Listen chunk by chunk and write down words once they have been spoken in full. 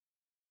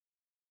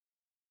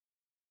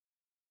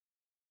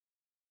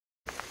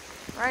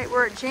Right,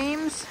 we're at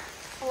James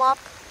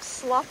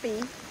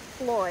Sloppy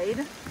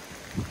Floyd,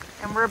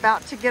 and we're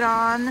about to get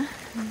on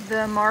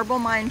the Marble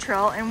Mine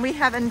Trail, and we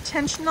have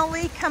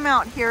intentionally come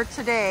out here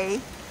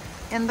today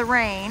in the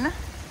rain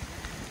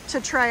to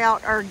try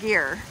out our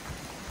gear.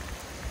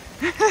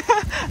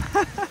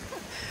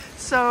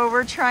 So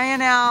we're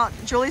trying out,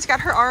 Julie's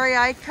got her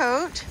REI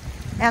coat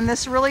and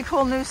this really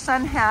cool new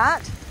sun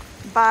hat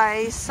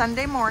by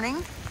Sunday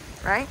morning,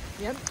 right?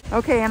 Yep.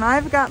 Okay, and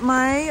I've got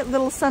my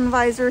little sun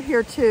visor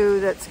here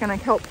too that's gonna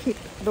help keep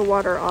the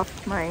water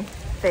off my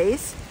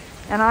face.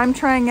 And I'm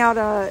trying out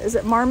a, is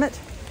it Marmot?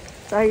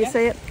 Is that how you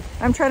say it?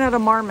 I'm trying out a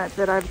Marmot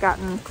that I've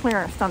gotten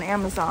clearanced on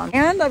Amazon.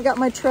 And I've got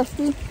my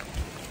trusty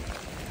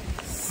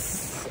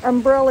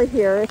umbrella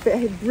here. If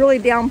it really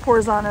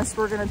downpours on us,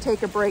 we're gonna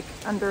take a break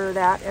under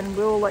that and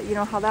we'll let you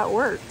know how that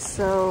works.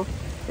 So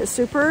it's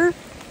super,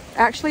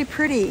 actually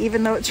pretty,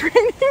 even though it's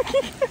raining.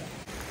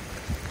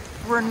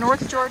 We're in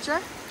North Georgia.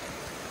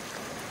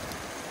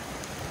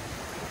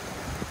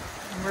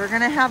 And we're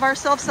gonna have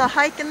ourselves a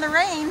hike in the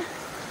rain.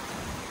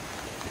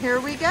 Here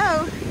we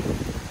go.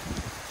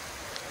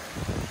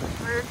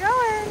 We're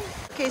going.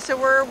 Okay, so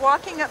we're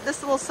walking up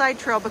this little side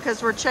trail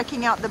because we're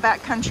checking out the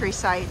backcountry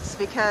sites,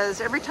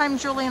 because every time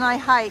Julie and I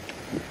hike,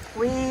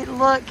 we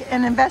look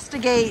and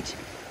investigate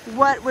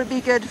what would be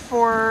good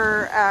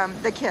for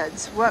the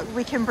kids, what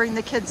we can bring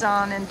the kids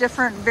on, and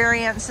different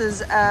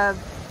variances of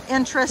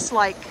interests.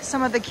 Like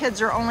some of the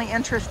kids are only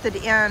interested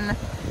in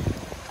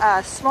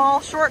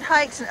small short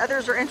hikes, and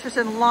others are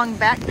interested in long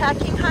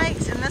backpacking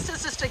hikes. And this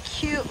is just a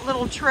cute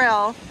little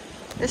trail.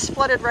 It's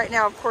flooded right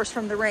now, of course,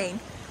 from the rain,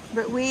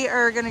 but we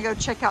are going to go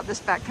check out this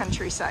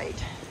backcountry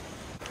site.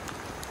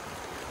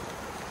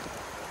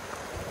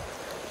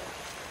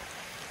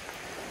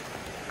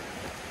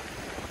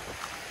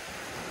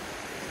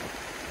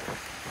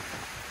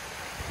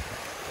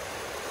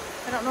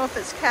 I don't know if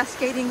it's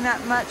cascading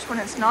that much when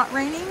it's not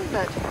raining,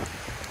 but it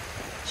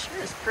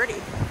sure is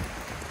pretty.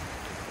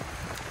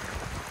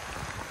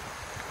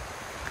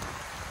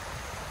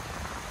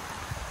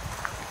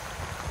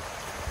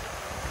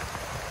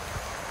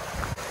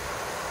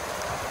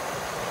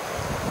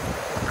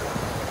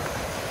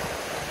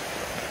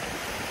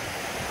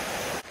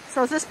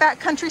 So is this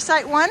backcountry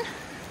site one? It's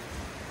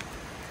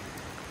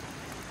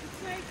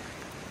like,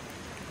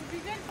 it'd be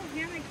good for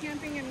hammock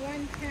camping in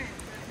one tent,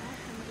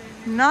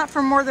 but Not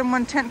for more than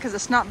one tent because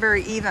it's not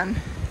very even.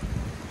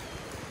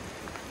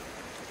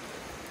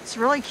 It's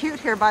really cute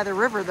here by the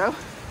river though.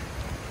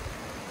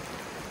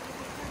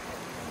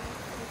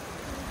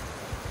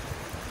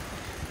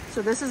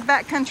 So this is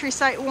backcountry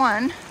site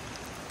one.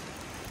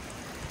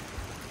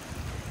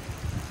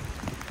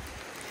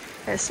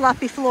 At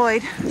Sloppy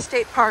Floyd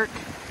State Park.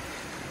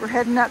 We're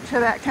heading up to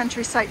that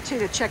country site too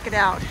to check it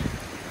out.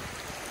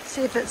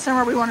 See if it's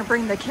somewhere we want to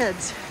bring the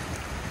kids.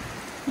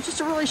 It's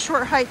just a really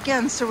short hike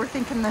in, so we're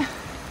thinking that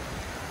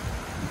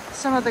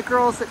some of the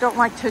girls that don't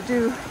like to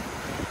do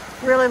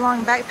really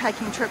long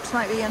backpacking trips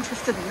might be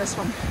interested in this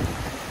one.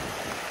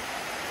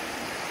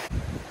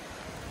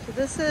 So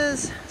this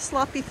is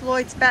Sloppy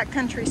Floyd's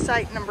backcountry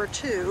site number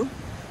 2.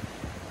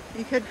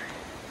 You could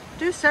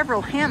do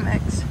several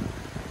hammocks,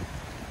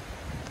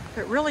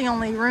 but really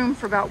only room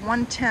for about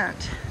one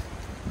tent.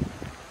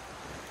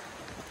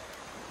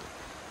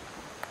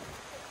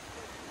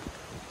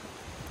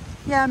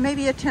 Yeah,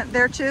 maybe a tent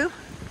there too.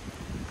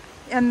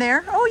 And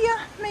there. Oh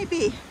yeah,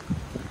 maybe.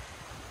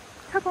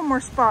 A couple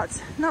more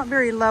spots. Not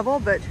very level,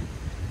 but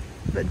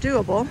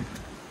doable.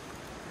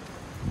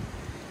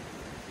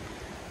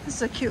 This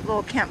is a cute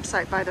little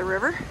campsite by the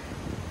river.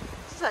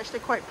 This is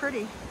actually quite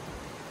pretty.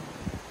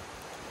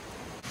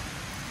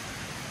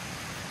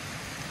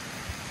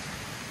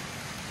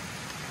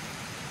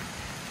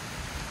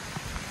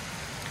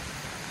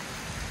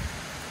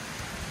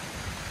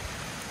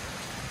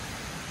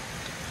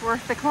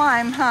 Worth the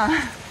climb, huh?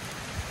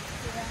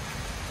 Yeah.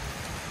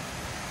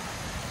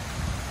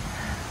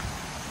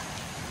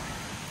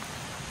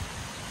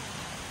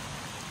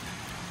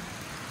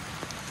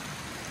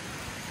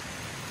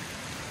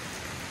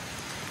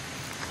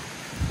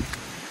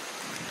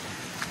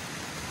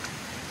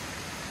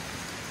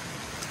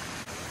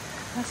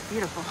 That's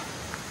beautiful.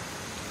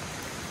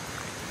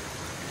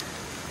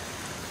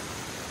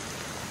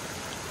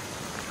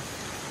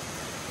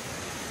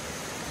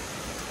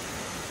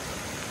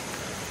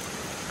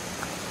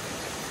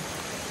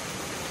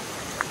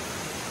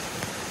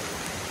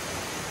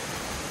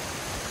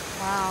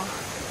 Wow.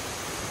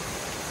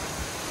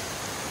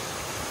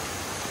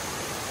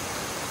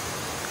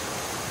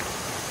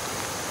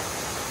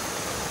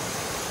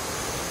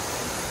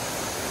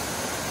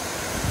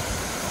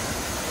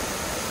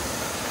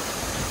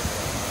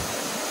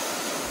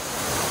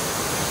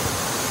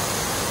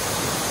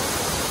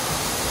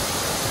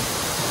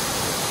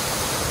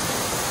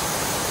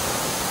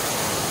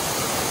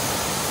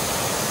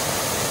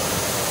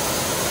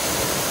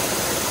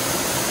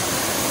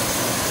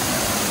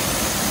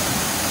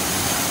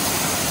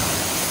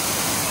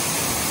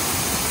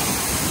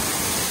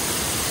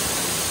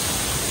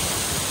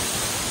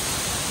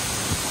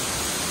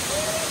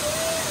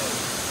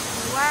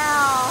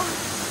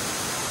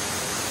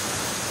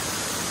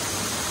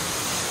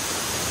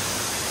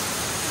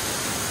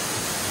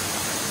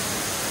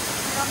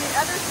 the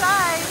other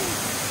side.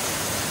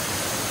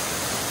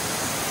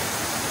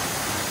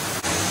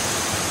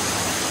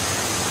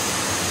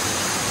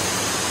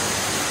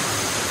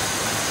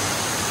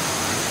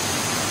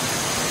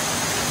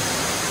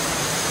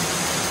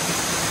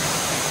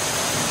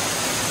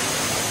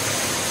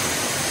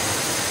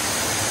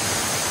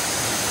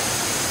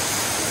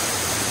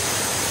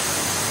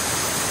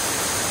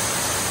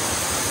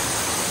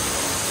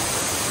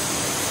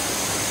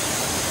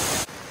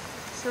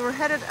 So we're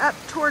headed up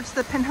towards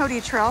the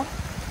Pinhoti Trail.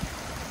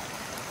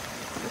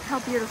 Look how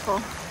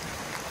beautiful.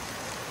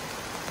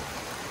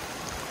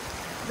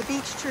 The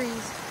beech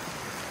trees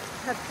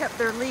have kept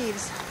their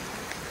leaves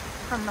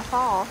from the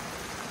fall.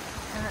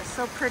 And it's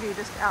so pretty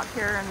just out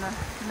here in the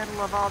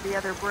middle of all the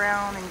other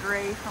brown and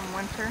gray from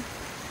winter,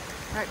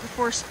 right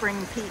before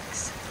spring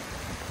peaks.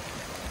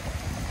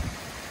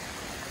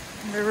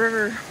 And the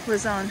river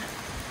was on,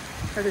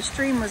 or the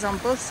stream was on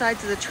both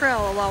sides of the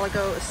trail a while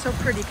ago. It was so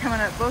pretty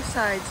coming up both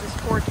sides, just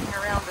forking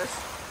around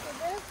us.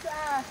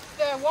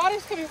 The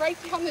water's coming right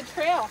down the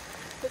trail.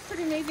 It's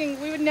pretty amazing.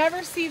 We would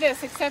never see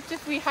this except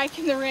if we hike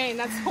in the rain.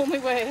 That's the only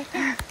way.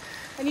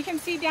 And you can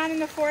see down in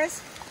the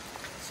forest,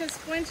 it's just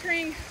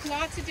splintering,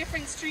 lots of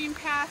different stream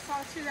paths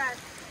all through that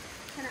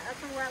kind of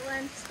upper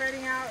wetland,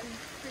 spreading out and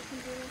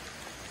freaking beauty.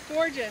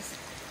 Gorgeous.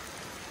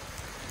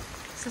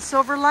 It's a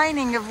silver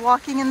lining of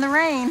walking in the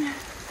rain.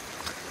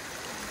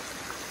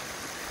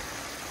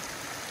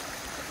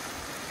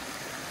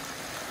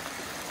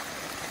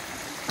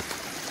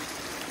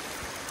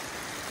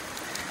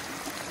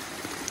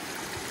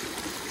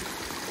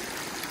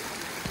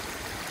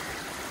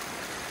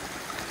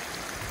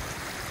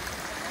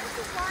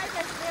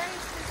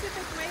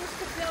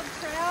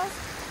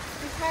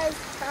 Because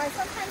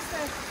sometimes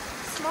the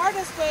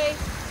smartest way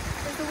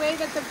is the way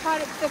that the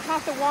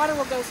path of water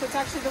will go, so it's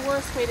actually the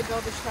worst way to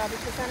build a trail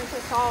because then it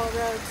just all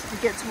erodes.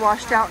 It gets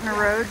washed out in the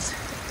roads.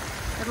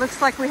 It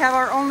looks like we have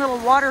our own little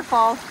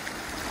waterfall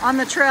on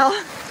the trail.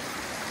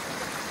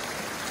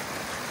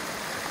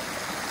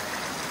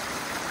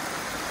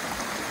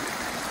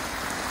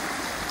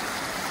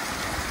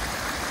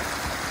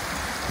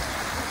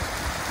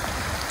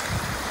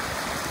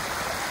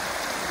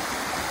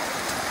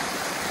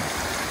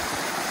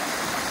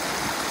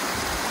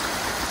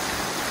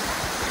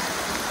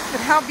 But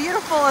how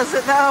beautiful is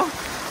it though?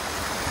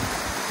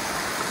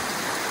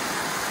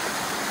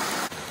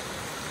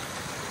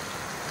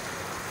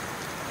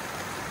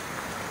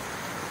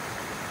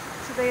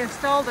 So they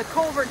installed a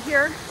culvert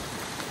here.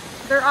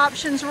 Their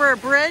options were a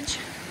bridge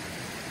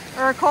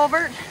or a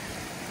culvert,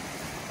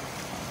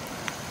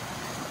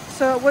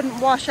 so it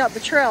wouldn't wash out the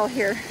trail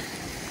here.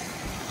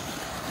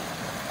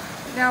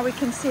 Now we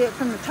can see it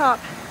from the top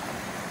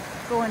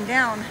going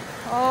down.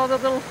 All the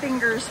little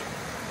fingers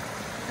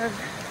of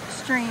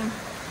stream.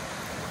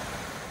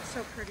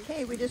 So pretty.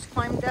 Okay, we just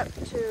climbed up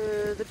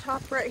to the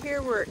top right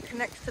here where it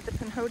connects to the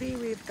Pinhoti.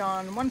 We've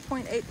gone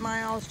 1.8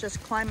 miles just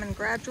climbing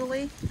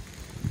gradually.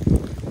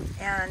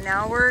 And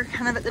now we're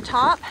kind of at the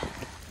top.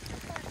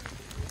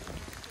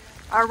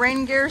 Our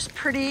rain gear's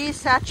pretty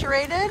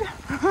saturated.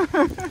 Like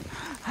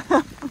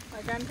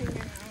I'm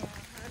thinking,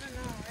 I don't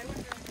know.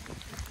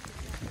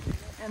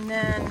 And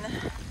then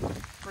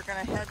we're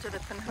gonna head to the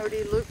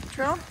Pinhoti Loop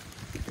Trail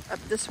up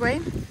this way.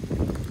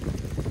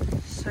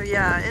 So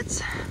yeah,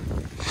 it's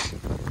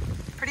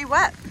pretty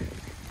wet.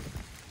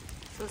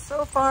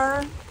 So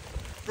far,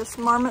 this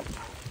Marmot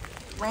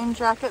rain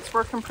jacket's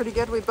working pretty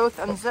good. We both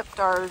unzipped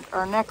our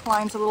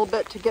necklines a little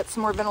bit to get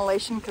some more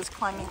ventilation because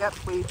climbing up,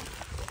 we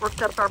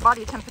worked up our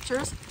body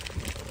temperatures.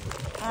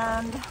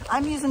 And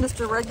I'm using just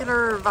a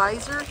regular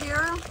visor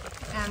here,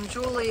 and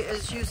Julie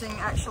is using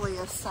actually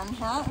a sun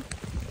hat.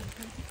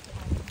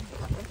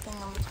 Got everything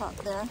on the top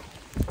there.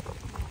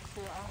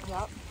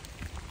 Yep.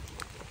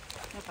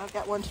 I've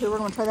got one too. We're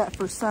going to try that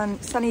for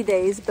sunny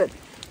days, but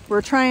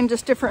we're trying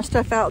just different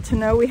stuff out to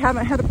know. We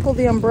haven't had to pull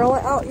the umbrella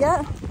out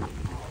yet.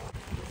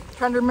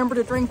 Trying to remember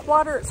to drink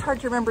water. It's hard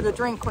to remember to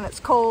drink when it's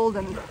cold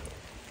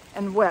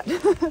and wet.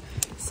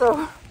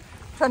 So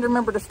trying to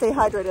remember to stay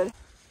hydrated.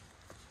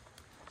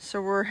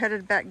 So we're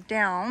headed back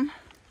down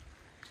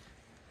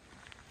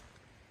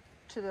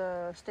to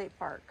the state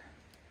park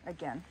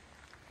again,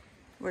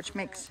 which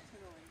makes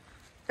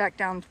back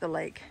down to the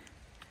lake.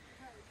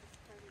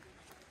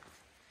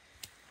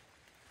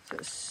 So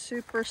it's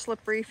super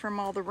slippery from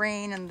all the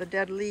rain and the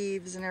dead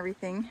leaves and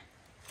everything.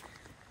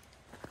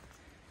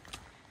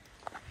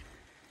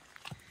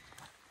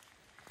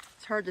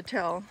 It's hard to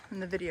tell in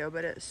the video,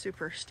 but it's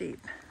super steep.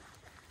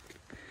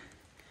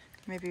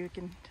 Maybe we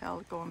can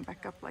tell going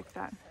back up like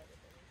that.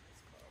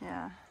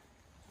 Yeah.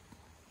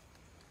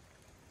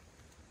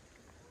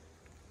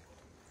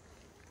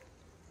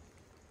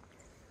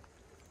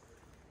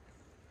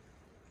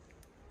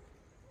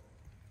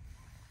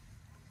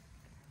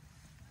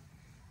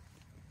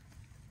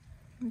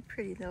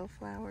 Pretty little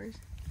flowers.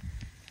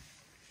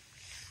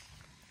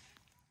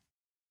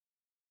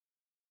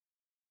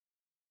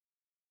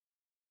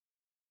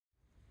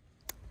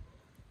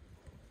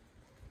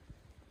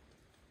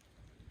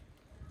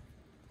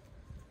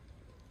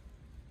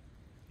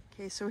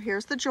 Okay, so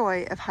here's the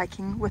joy of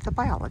hiking with a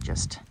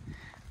biologist.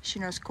 She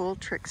knows cool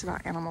tricks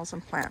about animals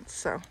and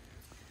plants,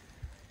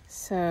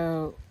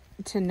 So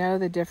to know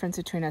the difference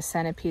between a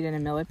centipede and a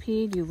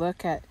millipede, you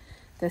look at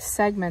the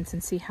segments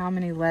and see how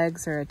many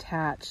legs are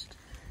attached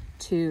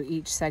to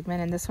each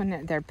segment. And this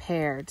one, they're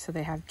paired, so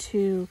they have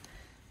two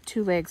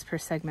legs per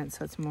segment,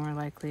 so it's more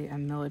likely a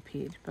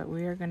millipede. But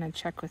we are going to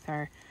check with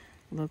our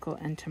local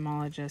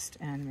entomologist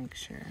and make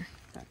sure.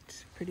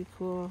 That's pretty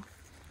cool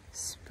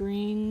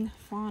spring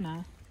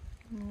fauna.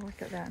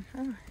 Look at that.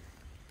 Oh.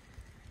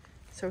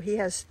 So he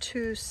has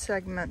 2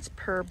 segments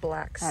per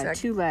black segment.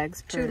 2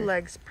 legs per. 2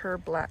 legs per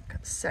black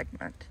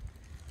segment.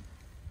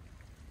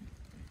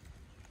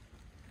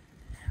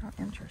 How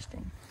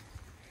interesting.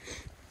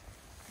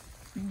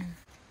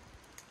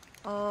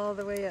 All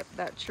the way up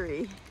that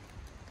tree.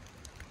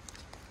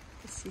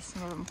 Let's see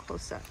some of them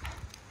close up.